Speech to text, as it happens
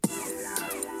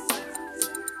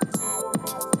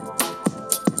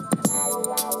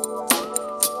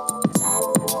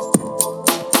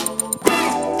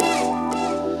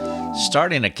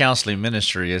Starting a counseling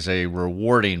ministry is a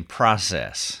rewarding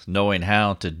process. Knowing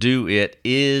how to do it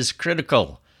is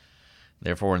critical.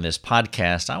 Therefore, in this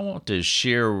podcast, I want to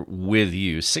share with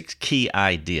you 6 key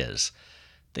ideas,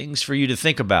 things for you to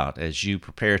think about as you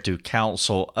prepare to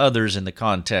counsel others in the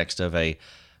context of a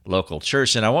local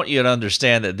church. And I want you to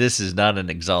understand that this is not an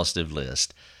exhaustive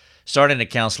list. Starting a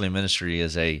counseling ministry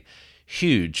is a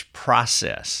huge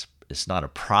process. It's not a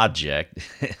project,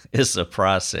 it's a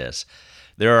process.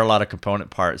 There are a lot of component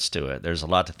parts to it. There's a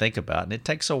lot to think about, and it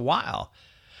takes a while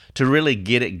to really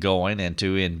get it going and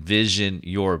to envision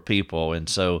your people. And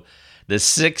so the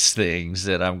 6 things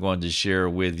that I'm going to share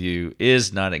with you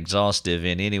is not exhaustive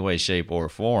in any way, shape, or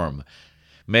form.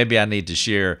 Maybe I need to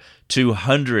share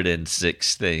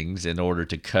 206 things in order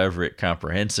to cover it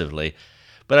comprehensively.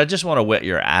 But I just want to whet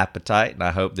your appetite, and I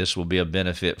hope this will be a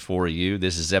benefit for you.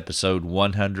 This is episode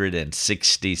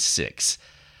 166.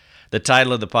 The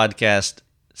title of the podcast,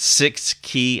 6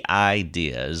 Key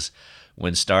Ideas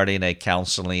When Starting a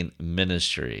Counseling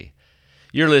Ministry.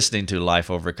 You're listening to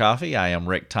Life Over Coffee. I am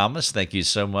Rick Thomas. Thank you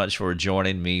so much for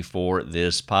joining me for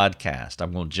this podcast.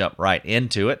 I'm going to jump right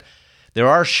into it. There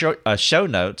are show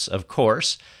notes, of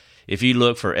course. If you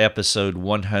look for episode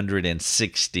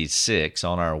 166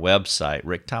 on our website,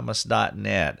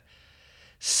 rickthomas.net,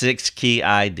 6 key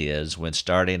ideas when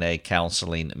starting a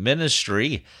counseling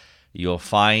ministry, you'll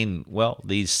find,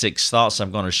 these 6 thoughts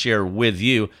I'm going to share with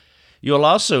you. You'll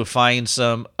also find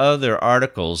some other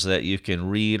articles that you can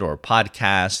read or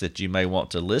podcasts that you may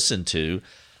want to listen to.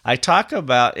 I talk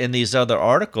about in these other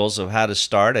articles of how to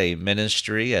start a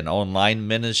ministry, an online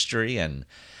ministry, and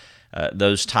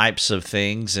those types of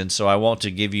things. And so I want to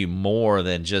give you more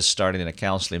than just starting a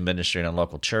counseling ministry in a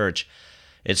local church.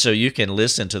 And so you can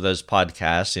listen to those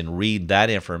podcasts and read that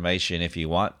information if you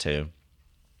want to.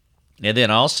 And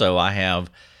then also I have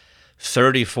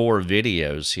 34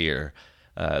 videos here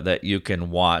that you can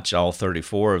watch. All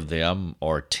 34 of them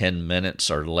are 10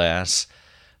 minutes or less.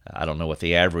 I don't know what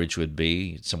the average would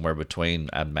be, somewhere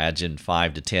between, I imagine,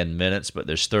 5 to 10 minutes, but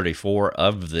there's 34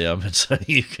 of them, and so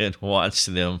you can watch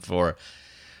them for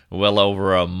well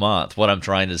over a month. What I'm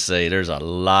trying to say, there's a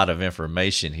lot of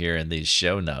information here in these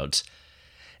show notes.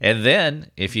 And then,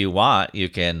 if you want, you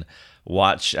can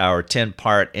watch our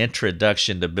 10-part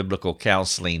Introduction to Biblical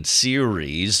Counseling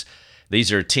series.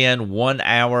 These are 10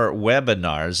 one-hour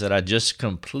webinars that I just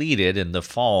completed in the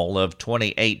fall of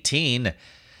 2018.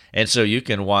 And so you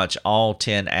can watch all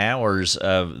 10 hours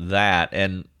of that.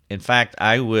 And in fact,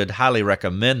 I would highly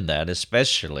recommend that,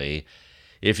 especially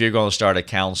if you're going to start a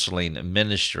counseling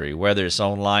ministry, whether it's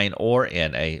online or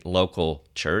in a local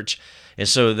church. And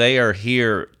so they are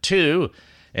here too.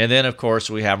 And then, of course,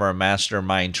 we have our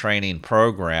mastermind training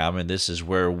program, and this is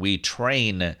where we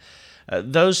train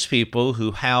those people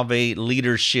who have a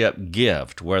leadership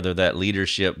gift, whether that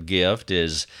leadership gift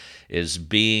is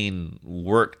being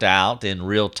worked out in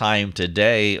real time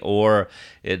today, or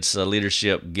it's a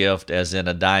leadership gift as in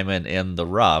a diamond in the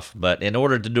rough. But in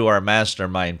order to do our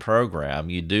mastermind program,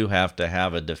 you do have to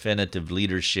have a definitive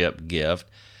leadership gift.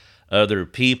 Other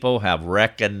people have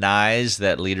recognized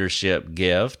that leadership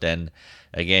gift, and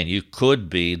again, you could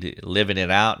be living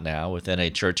it out now within a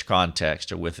church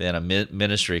context or within a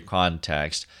ministry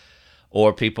context,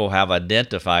 or people have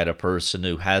identified a person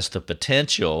who has the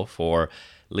potential for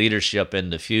leadership in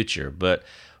the future. But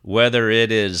whether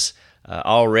it is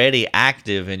already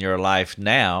active in your life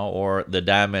now or the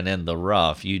diamond in the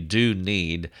rough, you do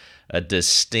need a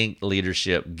distinct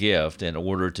leadership gift in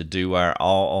order to do our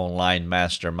all-online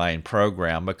mastermind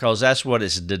program, because that's what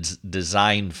it's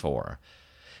designed for.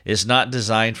 It's not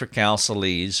designed for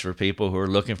counselees, for people who are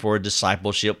looking for a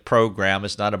discipleship program.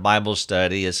 It's not a Bible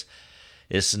study. It's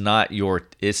not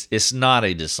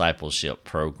a discipleship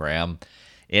program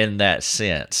in that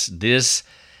sense. This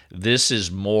is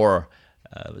more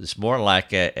it's more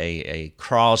like a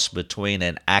cross between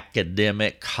an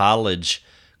academic college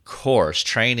course,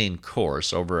 training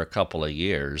course over a couple of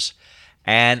years,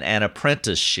 and an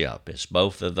apprenticeship. It's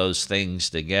both of those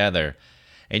things together.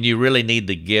 And you really need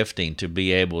the gifting to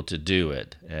be able to do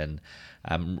it. And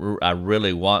I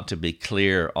really want to be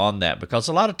clear on that, because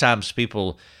a lot of times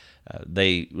people,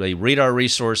 they read our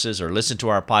resources or listen to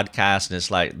our podcast, and it's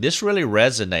like, this really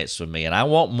resonates with me, and I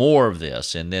want more of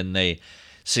this. And then they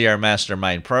see our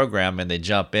mastermind program, and they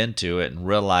jump into it and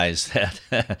realize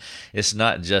that it's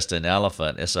not just an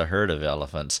elephant, it's a herd of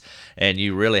elephants. And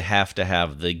you really have to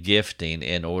have the gifting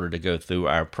in order to go through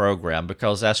our program,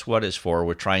 because that's what it's for.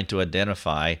 We're trying to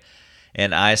identify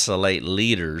and isolate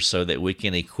leaders so that we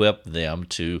can equip them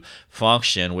to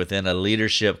function within a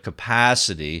leadership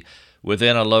capacity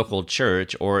within a local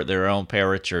church or their own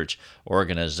parachurch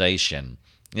organization.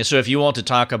 And so if you want to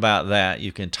talk about that,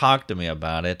 you can talk to me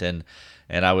about it, and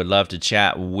I would love to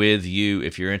chat with you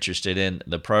if you're interested in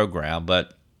the program.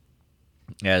 But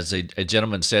as a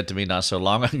gentleman said to me not so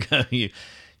long ago,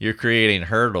 you're creating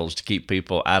hurdles to keep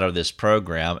people out of this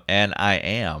program, and I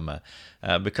am,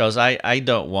 because I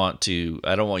don't want you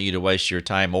to waste your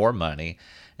time or money,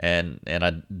 and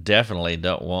I definitely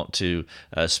don't want to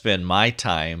spend my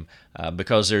time,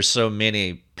 because there's so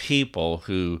many people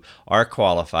who are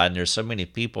qualified, and there's so many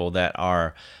people that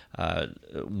are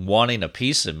wanting a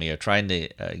piece of me or trying to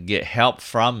get help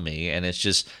from me, and it's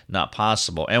just not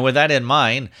possible. And with that in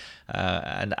mind,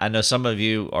 and I know some of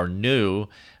you are new.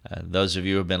 Those of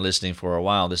you who have been listening for a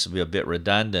while, this will be a bit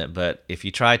redundant, but if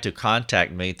you try to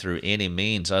contact me through any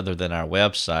means other than our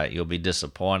website, you'll be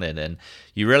disappointed. And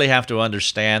you really have to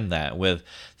understand that with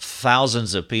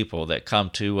thousands of people that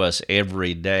come to us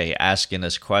every day asking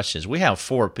us questions. We have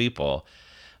 4 people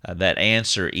that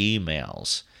answer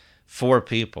emails. 4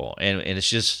 people, and it's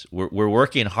just we're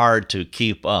working hard to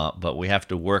keep up, but we have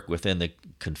to work within the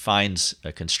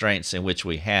constraints in which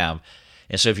we have.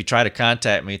 And so if you try to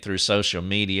contact me through social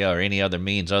media or any other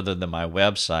means other than my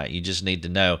website, you just need to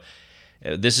know,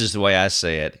 this is the way I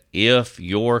say it: if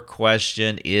your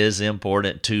question is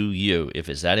important to you, if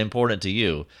it's that important to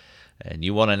you, and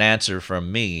you want an answer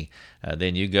from me,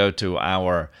 then you go to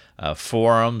our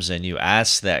forums and you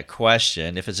ask that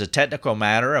question. If it's a technical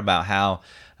matter about how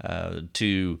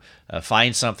to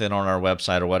find something on our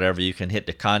website or whatever, you can hit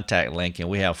the contact link, and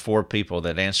we have 4 people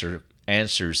that answers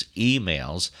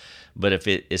emails. But if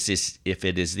it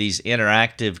is these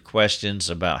interactive questions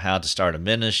about how to start a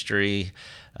ministry,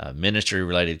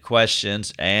 ministry-related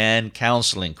questions, and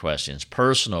counseling questions,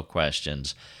 personal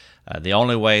questions, the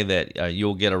only way that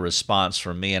you'll get a response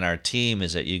from me and our team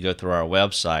is that you go through our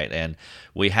website. And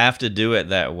we have to do it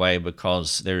that way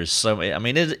because there's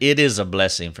it is a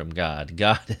blessing from God.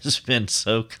 God has been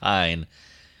so kind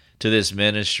to this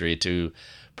ministry to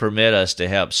permit us to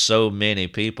help so many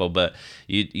people, but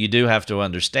you do have to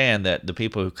understand that the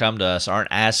people who come to us aren't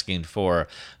asking for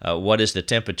what is the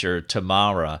temperature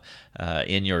tomorrow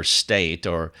in your state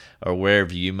or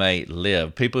wherever you may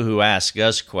live. People who ask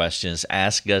us questions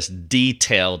ask us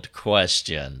detailed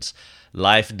questions,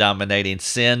 life-dominating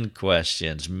sin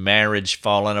questions, marriage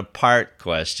falling apart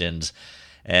questions,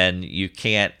 and you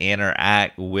can't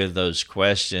interact with those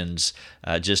questions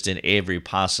just in every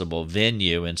possible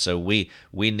venue. And so we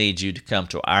need you to come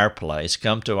to our place,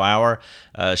 come to our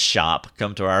shop,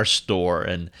 come to our store,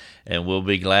 and we'll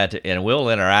be glad to, and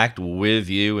we'll interact with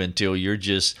you until you're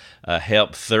just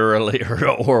helped thoroughly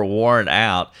or worn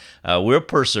out. We'll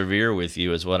persevere with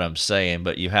you is what I'm saying,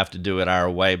 but you have to do it our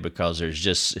way, because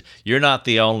you're not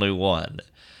the only one.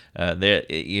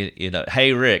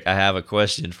 Hey Rick, I have a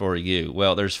question for you.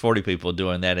 Well, there's 40 people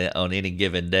doing that on any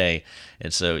given day,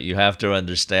 and so you have to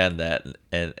understand that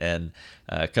and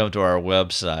come to our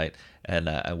website, and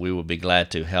we will be glad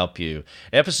to help you.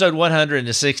 Episode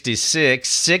 166: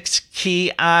 6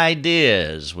 key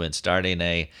ideas when starting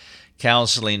a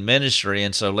counseling ministry.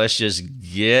 And so let's just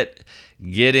get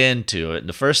into it.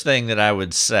 The first thing that I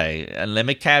would say, and let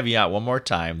me caveat one more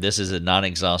time, this is a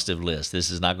non-exhaustive list. This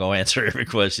is not going to answer every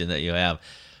question that you have.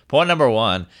 Point number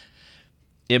 1,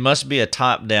 it must be a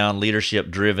top-down,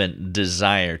 leadership-driven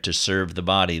desire to serve the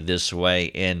body this way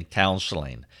in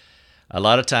counseling. A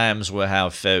lot of times we'll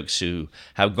have folks who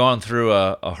have gone through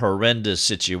a horrendous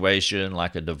situation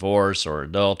like a divorce or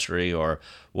adultery or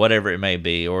whatever it may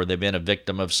be, or they've been a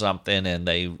victim of something and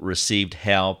they received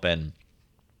help, and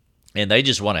they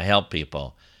just want to help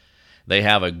people. They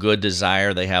have a good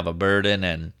desire, they have a burden,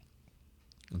 and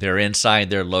they're inside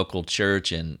their local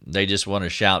church, and they just want to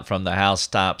shout from the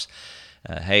housetops,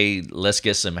 hey, let's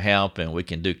get some help, and we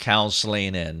can do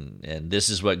counseling, and this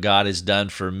is what God has done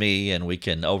for me, and we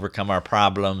can overcome our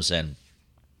problems, and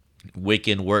we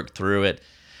can work through it.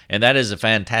 And that is a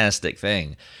fantastic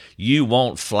thing. You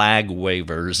want flag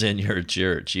wavers in your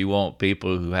church. You want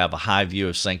people who have a high view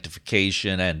of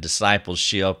sanctification and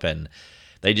discipleship, and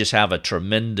they just have a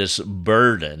tremendous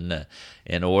burden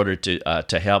in order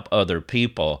to help other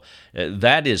people.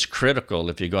 That is critical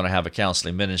if you're going to have a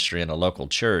counseling ministry in a local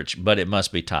church, but it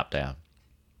must be top down.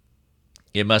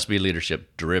 It must be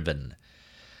leadership driven,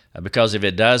 because if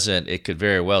it doesn't, it could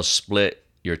very well split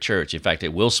your church. In fact,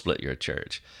 it will split your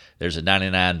church. There's a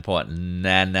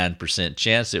 99.99%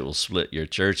 chance it will split your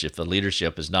church if the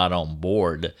leadership is not on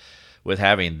board with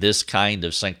having this kind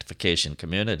of sanctification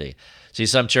community. See,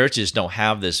 some churches don't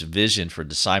have this vision for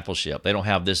discipleship. They don't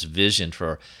have this vision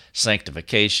for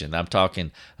sanctification. I'm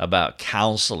talking about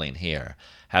counseling here,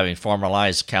 having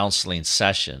formalized counseling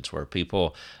sessions where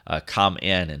people come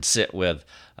in and sit with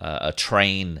a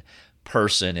trained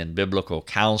person in biblical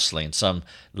counseling. Some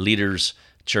leaders,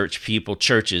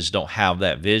 churches don't have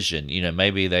that vision.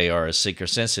 Maybe they are a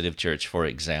seeker-sensitive church, for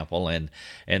example, and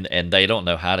they don't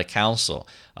know how to counsel.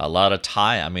 A lot of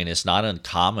time, it's not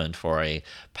uncommon for a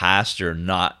pastor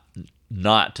not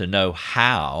to know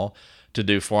how to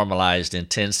do formalized,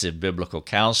 intensive biblical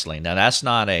counseling. Now, that's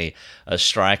not a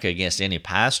strike against any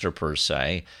pastor per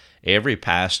se. Every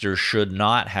pastor should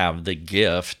not have the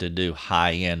gift to do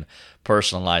high-end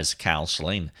personalized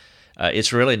counseling.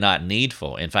 It's really not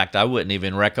needful. In fact, I wouldn't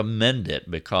even recommend it,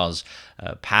 because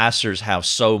pastors have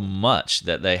so much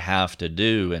that they have to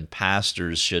do, and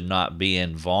pastors should not be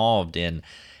involved in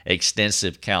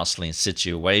extensive counseling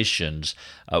situations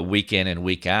week in and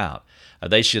week out.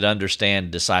 They should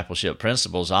understand discipleship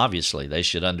principles, obviously. They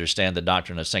should understand the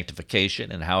doctrine of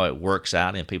sanctification and how it works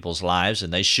out in people's lives,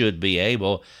 and they should be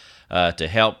able to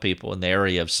help people in the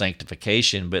area of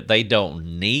sanctification, but they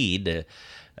don't need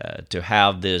to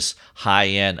have this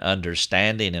high-end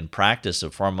understanding and practice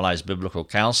of formalized biblical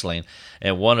counseling.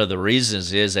 And one of the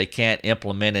reasons is they can't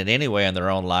implement it anyway in their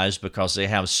own lives, because they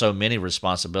have so many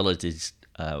responsibilities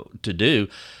to do.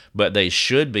 But they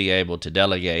should be able to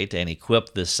delegate and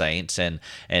equip the saints and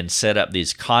set up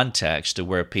these contexts to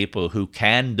where people who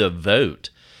can devote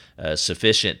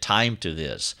sufficient time to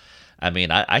this.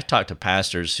 I talk to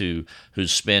pastors who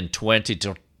spend 20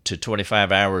 to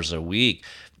 25 hours a week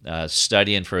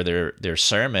studying for their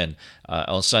sermon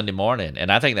on Sunday morning.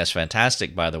 And I think that's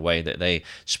fantastic, by the way, that they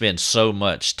spend so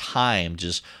much time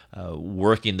just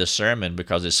working the sermon,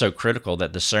 because it's so critical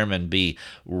that the sermon be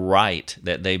right,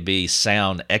 that they be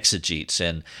sound exegetes,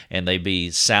 and they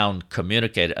be sound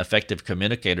effective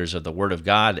communicators of the Word of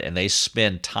God, and they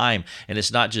spend time, and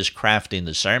it's not just crafting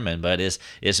the sermon, but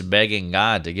it's begging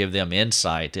God to give them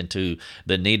insight into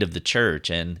the need of the church,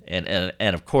 and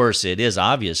of course it is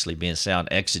obviously being sound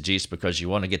exegetes, because you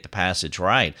want to get the passage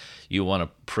right. You want to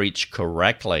preach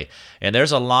correctly. And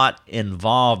there's a lot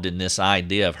involved in this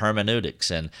idea of hermeneutics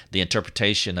and the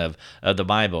interpretation of the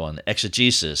Bible, and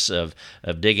exegesis of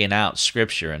digging out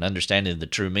Scripture and understanding the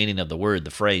true meaning of the word,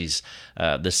 the phrase,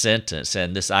 the sentence,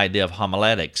 and this idea of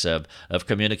homiletics, of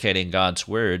communicating God's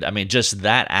word. Just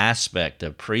that aspect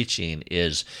of preaching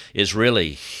is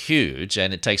really huge,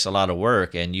 and it takes a lot of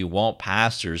work, and you want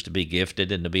pastors to be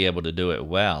gifted and to be able to do it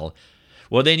well.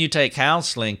 Well, then you take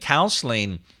counseling.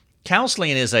 Counseling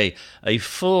is a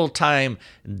full-time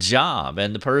job,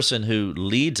 and the person who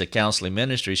leads a counseling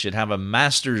ministry should have a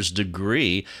master's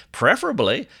degree,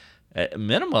 preferably,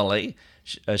 minimally,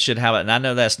 should have it. And I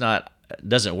know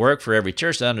doesn't work for every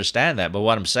church to understand that, but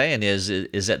what I'm saying is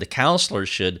that the counselor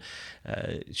should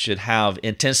have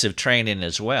intensive training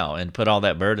as well, and put all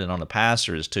that burden on the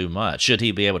pastor is too much. Should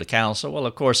he be able to counsel? Well,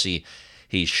 of course he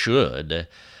should,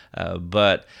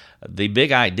 but the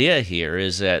big idea here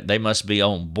is that they must be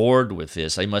on board with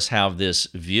this. They must have this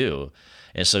view.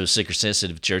 And so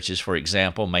seeker-sensitive churches, for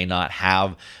example, may not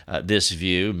have this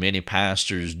view. Many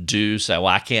pastors do say, well,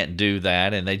 I can't do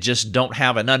that, and they just don't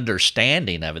have an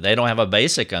understanding of it. They don't have a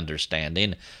basic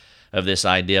understanding of this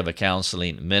idea of a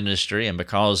counseling ministry, and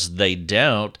because they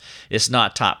don't, it's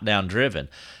not top-down driven.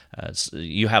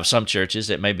 You have some churches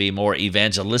that may be more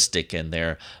evangelistic in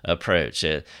their approach,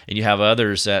 and you have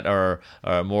others that are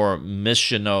more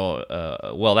missional.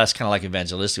 That's kind of like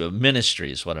evangelistic, but ministry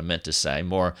is what I meant to say,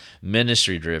 more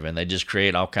ministry-driven. They just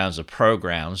create all kinds of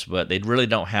programs, but they really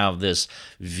don't have this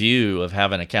view of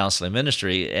having a counseling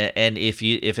ministry. And if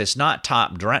it's not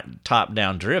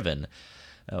top-down driven,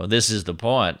 this is the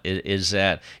point, is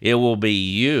that it will be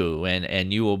you,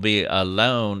 and you will be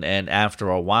alone, and after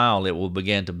a while it will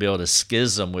begin to build a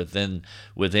schism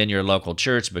within your local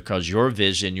church, because your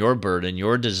vision, your burden,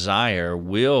 your desire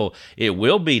will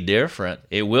be different.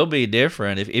 It will be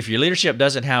different. If your leadership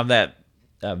doesn't have that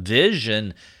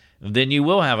vision, then you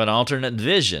will have an alternate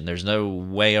vision. There's no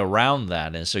way around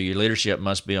that, and so your leadership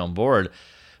must be on board.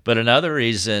 But another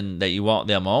reason that you want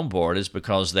them on board is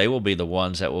because they will be the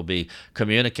ones that will be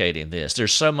communicating this.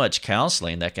 There's so much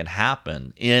counseling that can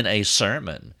happen in a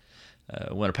sermon.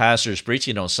 When a pastor is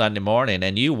preaching on Sunday morning,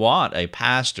 and you want a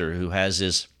pastor who has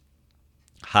this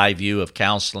high view of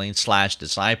counseling /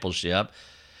 discipleship,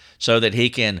 so that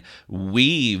he can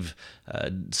weave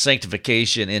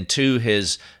sanctification into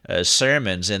his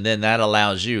sermons, and then that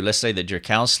allows you, let's say that you're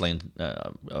counseling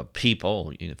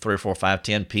people, 3 or 4, 5,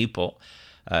 10 people,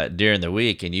 during the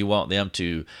week, and you want them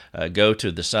to go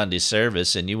to the Sunday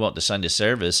service, and you want the Sunday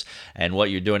service and what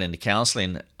you're doing in the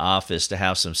counseling office to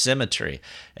have some symmetry.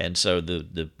 And so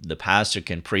the pastor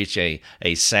can preach a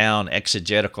sound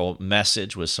exegetical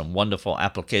message with some wonderful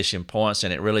application points,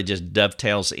 and it really just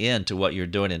dovetails into what you're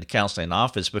doing in the counseling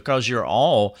office, because you're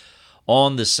all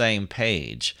on the same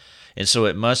page. And so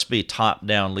it must be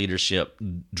top-down leadership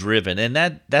driven.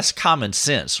 And that's common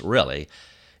sense, really.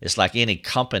 It's like any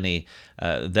company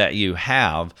that you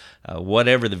have,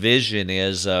 whatever the vision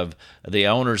is of the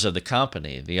owners of the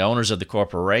company, the owners of the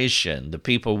corporation, the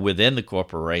people within the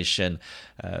corporation,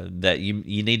 that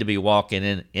you need to be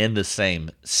walking in the same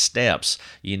steps.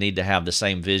 You need to have the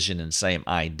same vision and same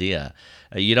idea.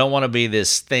 You don't want to be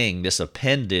this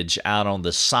appendage out on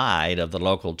the side of the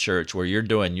local church where you're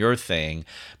doing your thing,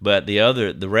 but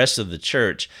the rest of the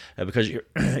church, because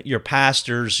your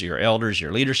pastors, your elders,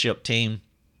 your leadership team,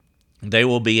 they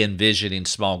will be envisioning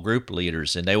small group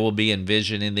leaders, and they will be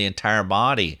envisioning the entire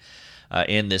body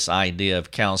in this idea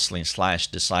of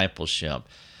counseling/discipleship.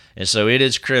 And so it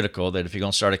is critical that if you're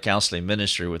going to start a counseling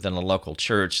ministry within a local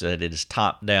church, that it is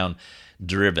top-down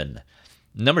driven.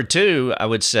 Number two, I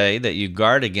would say that you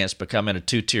guard against becoming a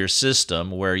two-tier system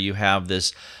where you have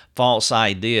this false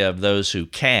idea of those who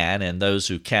can and those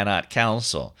who cannot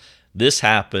counsel. This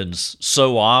happens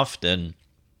so often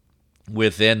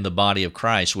within the body of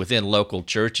Christ, within local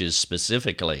churches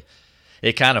specifically.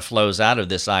 It kind of flows out of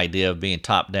this idea of being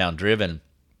top-down driven.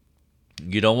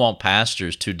 You don't want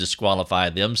pastors to disqualify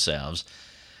themselves.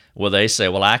 Well, they say,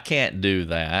 well, I can't do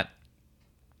that.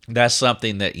 That's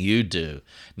something that you do.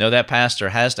 No, that pastor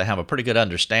has to have a pretty good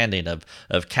understanding of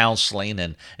counseling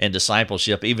and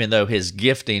discipleship, even though his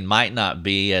gifting might not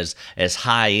be as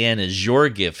high end as your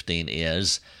gifting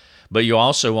is. But you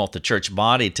also want the church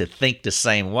body to think the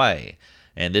same way.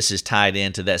 And this is tied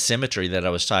into that symmetry that I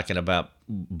was talking about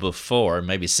before.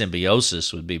 Maybe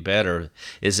symbiosis would be better,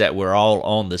 is that we're all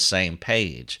on the same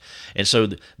page. And so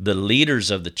the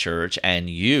leaders of the church and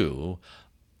you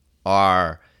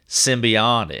are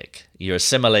symbiotic. You're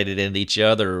assimilated in each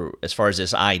other as far as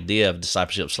this idea of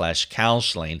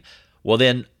discipleship/counseling. Well,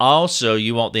 then also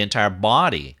you want the entire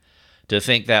body to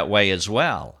think that way as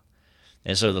well.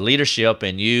 And so the leadership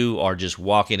and you are just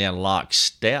walking in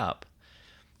lockstep.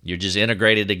 You're just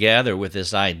integrated together with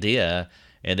this idea.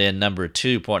 And then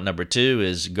point number two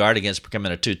is guard against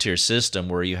becoming a two-tier system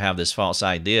where you have this false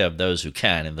idea of those who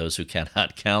can and those who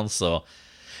cannot counsel.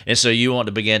 And so you want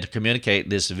to begin to communicate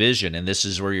this vision, and this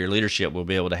is where your leadership will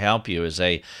be able to help you as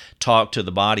they talk to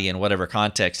the body in whatever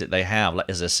context that they have.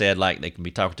 As I said, like they can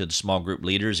be talking to the small group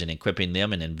leaders and equipping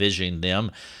them and envisioning them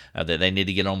that they need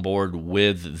to get on board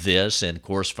with this. And of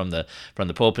course, from the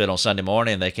pulpit on Sunday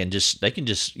morning, they can just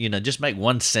just make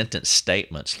one sentence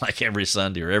statements like every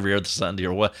Sunday or every other Sunday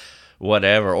or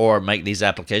whatever, or make these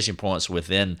application points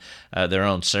within their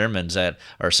own sermons that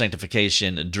are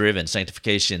sanctification-driven,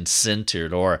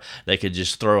 sanctification-centered, or they could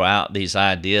just throw out these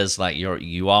ideas like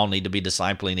you all need to be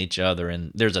discipling each other,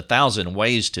 and there's 1,000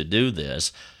 ways to do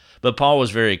this. But Paul was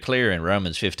very clear in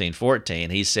Romans 15:14.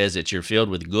 He says that you're filled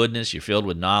with goodness, you're filled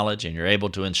with knowledge, and you're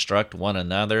able to instruct one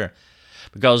another.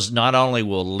 Because not only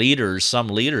will some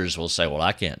leaders will say, well,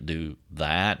 I can't do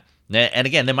that. And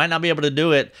again, they might not be able to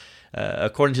do it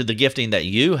according to the gifting that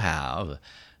you have,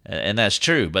 and that's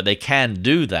true, but they can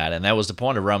do that, and that was the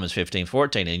point of Romans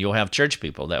 15:14. And you'll have church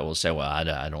people that will say, "Well, I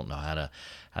don't know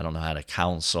how to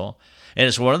counsel," and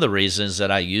it's one of the reasons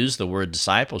that I use the word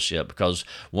discipleship, because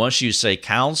once you say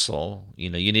counsel, you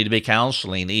need to be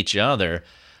counseling each other.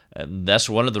 That's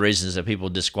one of the reasons that people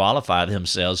disqualify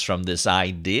themselves from this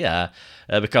idea,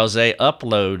 because they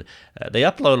upload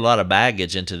a lot of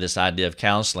baggage into this idea of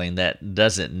counseling that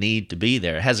doesn't need to be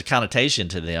there. It has a connotation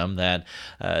to them that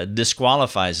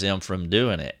disqualifies them from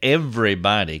doing it.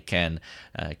 Everybody can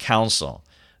counsel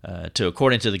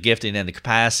according to the gifting and the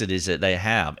capacities that they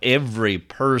have. Every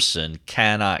person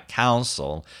cannot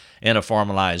counsel in a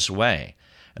formalized way.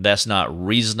 That's not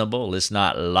reasonable, it's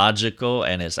not logical,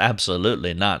 and it's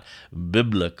absolutely not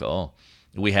biblical.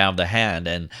 We have the hand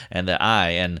and the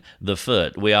eye and the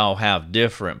foot. We all have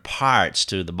different parts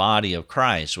to the body of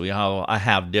Christ. We all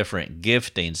have different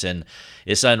giftings, and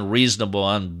it's unreasonable,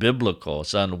 unbiblical,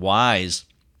 it's unwise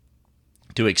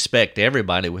to expect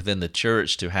everybody within the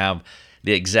church to have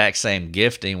the exact same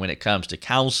gifting when it comes to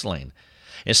counseling.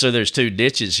 And so there's two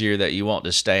ditches here that you want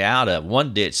to stay out of.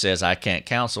 One ditch says, I can't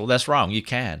counsel. That's wrong. You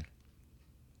can.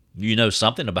 You know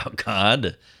something about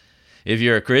God. If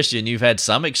you're a Christian, you've had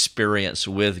some experience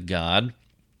with God.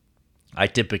 I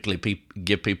typically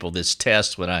give people this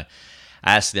test when I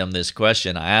ask them this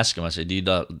question. I ask them, I say, do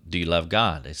you love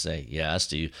God? They say, yes.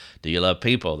 Do you love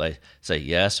people? They say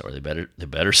yes, or they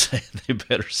better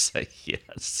say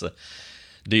yes.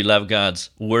 Do you love God's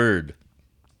word?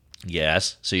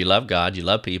 Yes. So you love God, you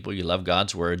love people, you love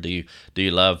God's word. Do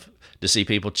you love to see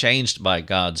people changed by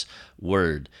God's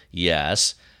word?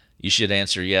 Yes. You should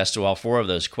answer yes to all four of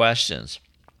those questions.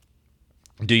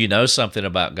 Do you know something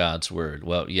about God's Word?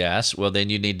 Well, yes. Well, then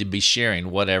you need to be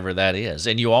sharing whatever that is.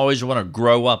 And you always want to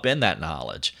grow up in that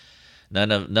knowledge.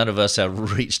 None of us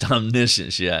have reached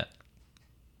omniscience yet.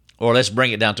 Or let's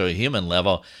bring it down to a human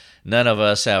level. None of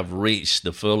us have reached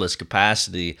the fullest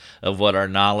capacity of what our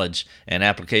knowledge and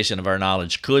application of our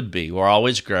knowledge could be. We're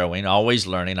always growing, always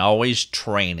learning, always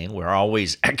training. We're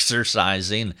always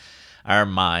exercising our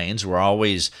minds. We're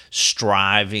always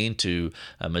striving to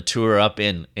mature up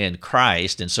in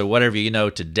Christ. And so whatever you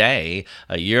know today,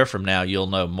 a year from now, you'll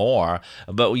know more.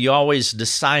 But you always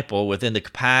disciple within the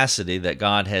capacity that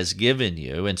God has given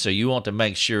you. And so you want to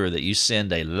make sure that you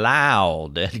send a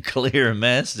loud and clear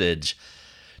message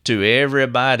to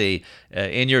everybody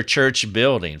in your church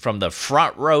building, from the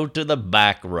front row to the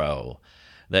back row,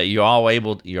 that you're all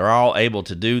able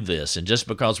to do this. And just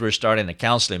because we're starting a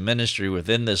counseling ministry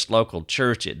within this local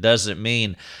church, it doesn't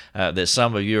mean that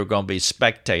some of you are going to be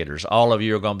spectators. All of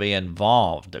you are going to be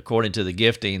involved according to the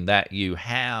gifting that you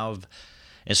have.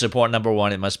 And so point number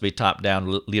one, it must be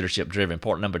top-down, leadership-driven.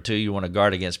 Point number two, you want to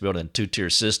guard against building a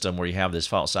two-tier system where you have this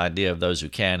false idea of those who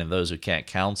can and those who can't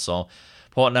counsel.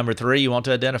 Point number three, you want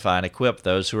to identify and equip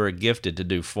those who are gifted to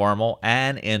do formal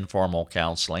and informal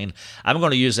counseling. I'm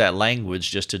going to use that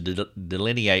language just to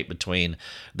delineate between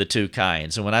the two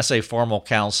kinds. And when I say formal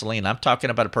counseling, I'm talking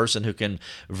about a person who can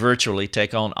virtually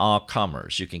take on all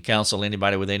comers. You can counsel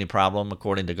anybody with any problem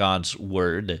according to God's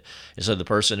word. And so the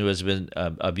person who has been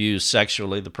abused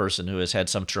sexually, the person who has had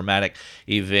some traumatic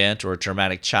event or a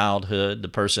traumatic childhood, the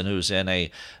person who's in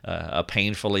a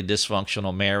painfully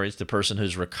dysfunctional marriage, the person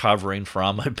who's recovering from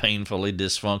a painfully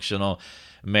dysfunctional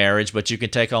marriage, but you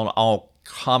can take on all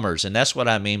comers. And that's what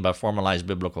I mean by formalized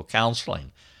biblical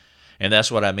counseling. And that's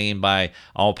what I mean by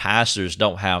all pastors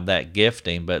don't have that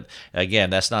gifting. But again,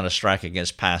 that's not a strike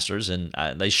against pastors, and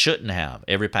they shouldn't have.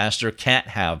 Every pastor can't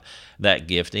have that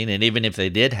gifting. And even if they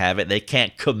did have it, they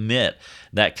can't commit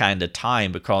that kind of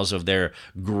time because of their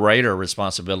greater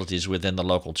responsibilities within the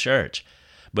local church.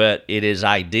 But it is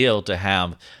ideal to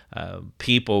have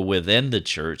people within the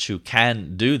church who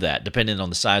can do that, depending on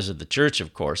the size of the church,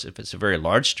 of course. If it's a very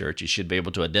large church, you should be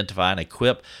able to identify and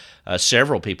equip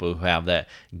several people who have that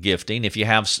gifting. If you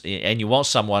have, and you want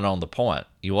someone on the point,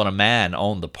 you want a man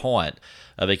on the point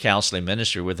of a counseling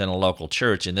ministry within a local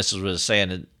church. And this is what it's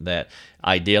saying, that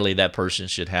ideally that person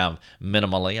should have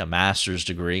minimally a master's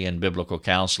degree in biblical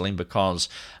counseling, because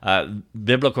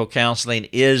biblical counseling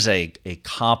is a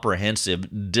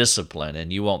comprehensive discipline,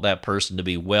 and you want that person to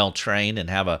be well trained and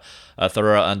have a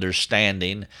thorough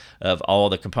understanding of all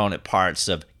the component parts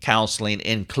of counseling,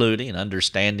 including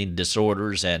understanding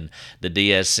disorders and the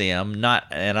DSM.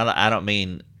 I don't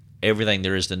mean everything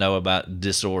there is to know about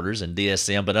disorders and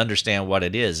DSM, but understand what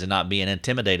it is and not being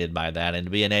intimidated by that,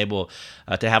 and being able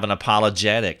to have an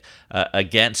apologetic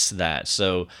against that.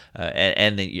 So,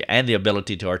 and the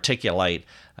ability to articulate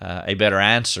a better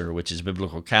answer, which is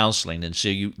biblical counseling. And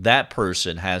so that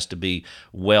person has to be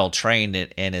well trained,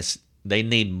 and they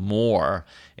need more,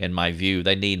 in my view.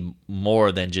 They need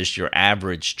more than just your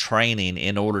average training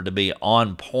in order to be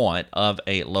on point of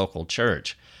a local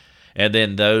church. And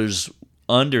then those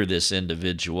under this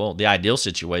individual, the ideal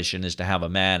situation is to have a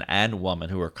man and woman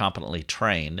who are competently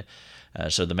trained,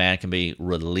 so the man can be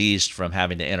released from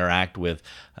having to interact with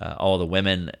all the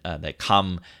women that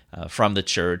come from the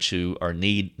church who are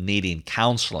needing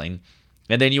counseling.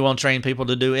 And then you want to train people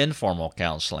to do informal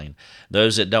counseling,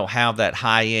 those that don't have that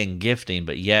high-end gifting,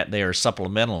 but yet they are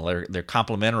supplemental, they're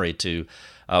complementary to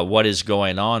what is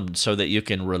going on, so that you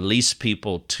can release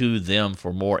people to them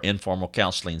for more informal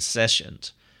counseling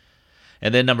sessions.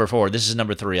 And then number four, this is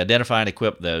number three, identify and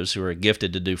equip those who are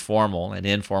gifted to do formal and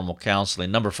informal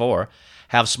counseling. Number four,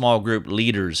 have small group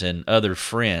leaders and other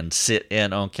friends sit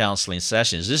in on counseling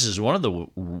sessions. This is one of the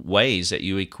ways that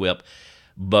you equip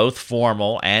both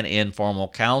formal and informal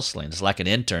counseling. It's like an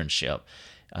internship.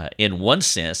 In one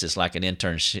sense, it's like an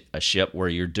internship where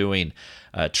you're doing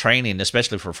training,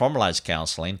 especially for formalized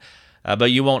counseling.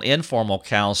 But you want informal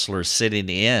counselors sitting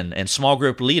in, and small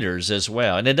group leaders as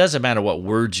well. And it doesn't matter what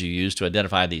words you use to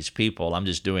identify these people. I'm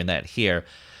just doing that here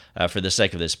for the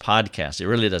sake of this podcast. It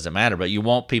really doesn't matter, but you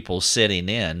want people sitting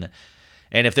in.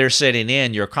 And if they're sitting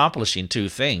in, you're accomplishing two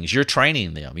things. You're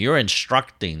training them. You're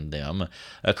instructing them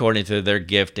according to their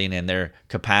gifting and their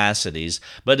capacities.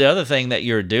 But the other thing that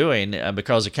you're doing,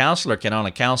 because a counselor can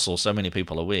only counsel so many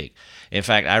people a week. In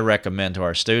fact, I recommend to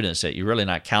our students that you're really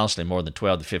not counseling more than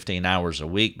 12 to 15 hours a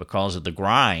week, because of the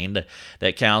grind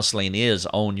that counseling is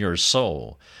on your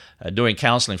soul. Doing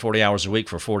counseling 40 hours a week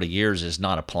for 40 years is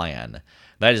not a plan.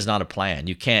 That is not a plan.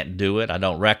 You can't do it. I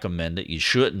don't recommend it. You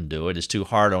shouldn't do it. It's too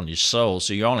hard on your soul.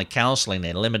 So you're only counseling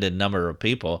a limited number of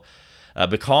people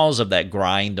because of that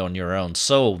grind on your own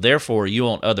soul. Therefore, you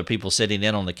want other people sitting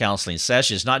in on the counseling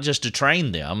sessions, not just to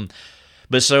train them,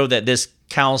 but so that this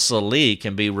counselee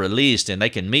can be released and they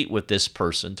can meet with this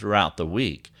person throughout the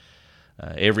week.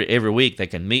 Every week they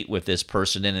can meet with this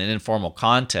person in an informal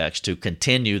context to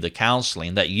continue the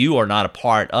counseling that you are not a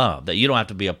part of, that you don't have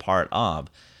to be a part of.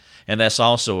 And that's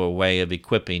also a way of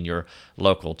equipping your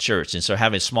local church. And so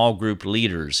having small group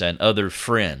leaders and other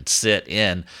friends sit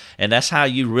in, and that's how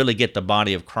you really get the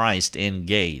body of Christ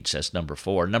engaged. That's number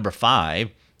 4. Number 5,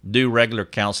 do regular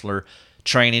counselor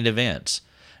training events.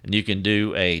 And you can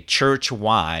do a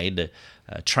church-wide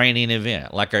training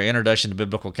event, like our Introduction to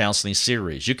Biblical Counseling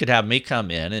series. You could have me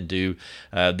come in and do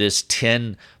this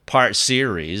 10-part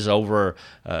series over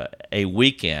a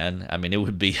weekend. I mean,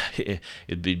 it'd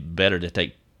be better to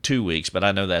take 2 weeks, but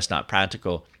I know that's not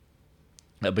practical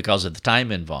because of the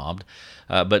time involved.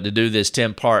 But to do this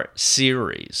 10-part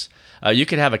series, you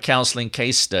could have a counseling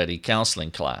case study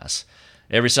counseling class.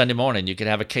 Every Sunday morning, you could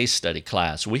have a case study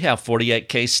class. We have 48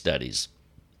 case studies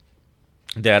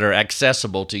that are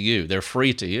accessible to you. They're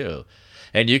free to you.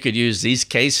 And you could use these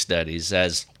case studies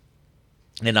as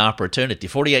an opportunity.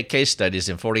 48 case studies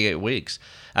in 48 weeks.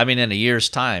 I mean, in a year's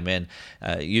time. And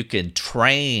you can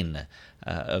train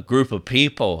a group of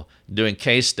people doing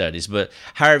case studies. But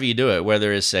however you do it,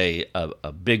 whether it's a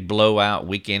big blowout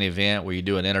weekend event where you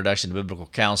do an Introduction to Biblical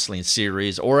Counseling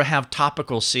series, or have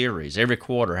topical series. Every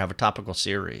quarter, have a topical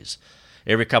series.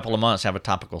 Every couple of months, have a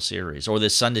topical series. Or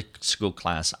this Sunday school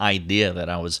class idea that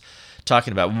I was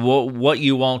talking about, what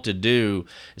you want to do.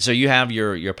 So you have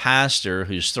your pastor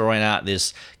who's throwing out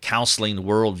this counseling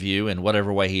worldview in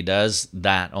whatever way he does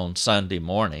that on Sunday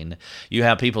morning. You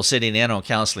have people sitting in on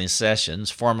counseling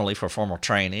sessions, formally for formal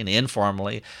training,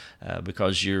 informally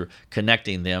because you're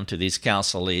connecting them to these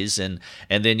counselees.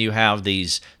 And then you have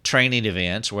these training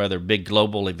events, whether big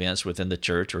global events within the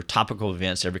church or topical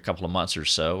events every couple of months or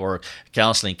so, or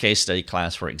counseling case study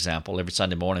class, for example, every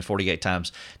Sunday morning, 48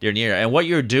 times during the year. And what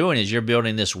you're doing is you're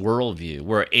building this worldview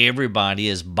where everybody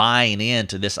is buying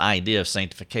into this idea of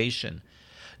sanctification,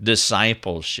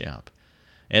 discipleship.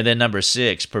 And then number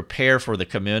 6, prepare for the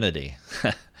community.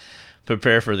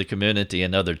 Prepare for the community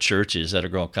and other churches that are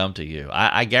going to come to you.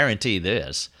 I guarantee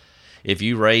this. If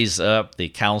you raise up the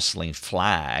counseling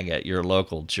flag at your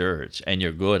local church and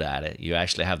you're good at it, you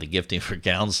actually have the gifting for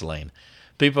counseling,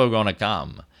 people are going to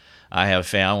come. I have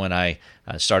found when I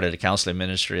started a counseling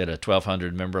ministry at a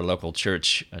 1,200-member local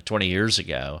church 20 years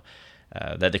ago,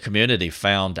 that the community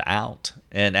found out,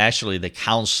 and actually the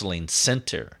counseling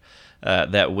center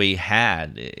that we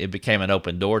had, it became an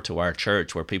open door to our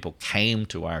church where people came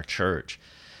to our church.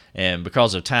 And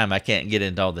because of time, I can't get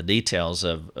into all the details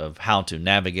of how to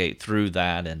navigate through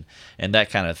that and that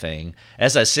kind of thing.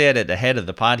 As I said at the head of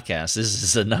the podcast, this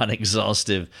is a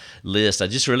non-exhaustive list. I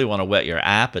just really want to whet your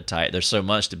appetite. There's so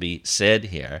much to be said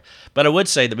here. But I would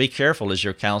say to be careful as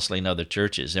you're counseling other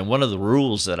churches. And one of the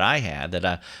rules that I had,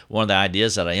 one of the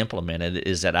ideas that I implemented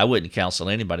is that I wouldn't counsel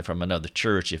anybody from another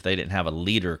church if they didn't have a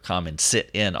leader come and sit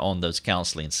in on those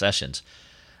counseling sessions.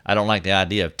 I don't like the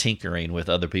idea of tinkering with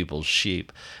other people's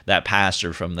sheep. That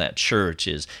pastor from that church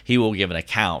he will give an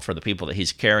account for the people that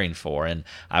he's caring for. And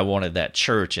I wanted that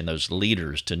church and those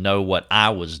leaders to know what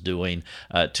I was doing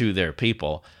to their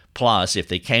people. Plus, if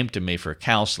they came to me for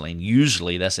counseling,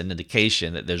 usually that's an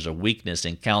indication that there's a weakness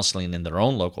in counseling in their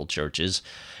own local churches,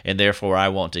 and therefore I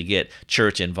want to get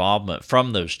church involvement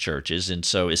from those churches. And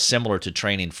so it's similar to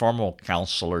training formal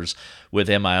counselors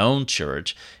within my own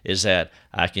church, is that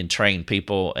I can train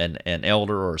people, an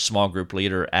elder or a small group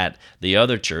leader at the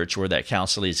other church where that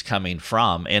counselee is coming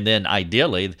from. And then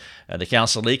ideally, the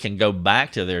counselee can go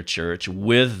back to their church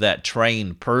with that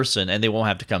trained person, and they won't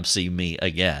have to come see me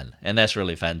again. And that's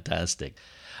really fantastic.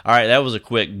 All right, that was a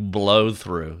quick blow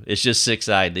through. It's just 6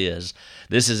 ideas.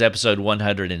 This is episode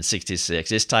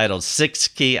 166. It's titled 6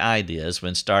 Key Ideas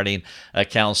When Starting a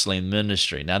Counseling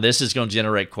Ministry. Now, this is going to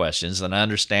generate questions, and I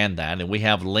understand that, and we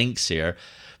have links here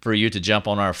for you to jump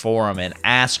on our forum and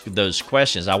ask those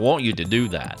questions. I want you to do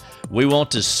that. We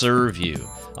want to serve you.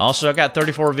 Also, I got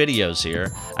 34 videos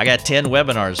here. I got 10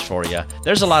 webinars for you.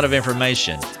 There's a lot of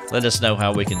information. Let us know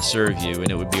how we can serve you,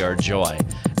 and it would be our joy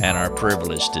and our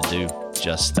privilege to do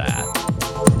just that.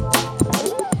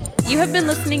 You have been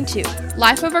listening to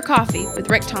Life Over Coffee with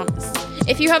Rick Thomas.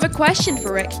 If you have a question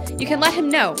for Rick, you can let him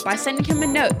know by sending him a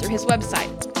note through his website,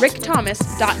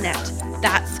 rickthomas.net.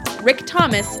 That's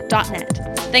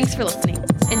rickthomas.net. Thanks for listening.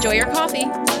 Enjoy your coffee.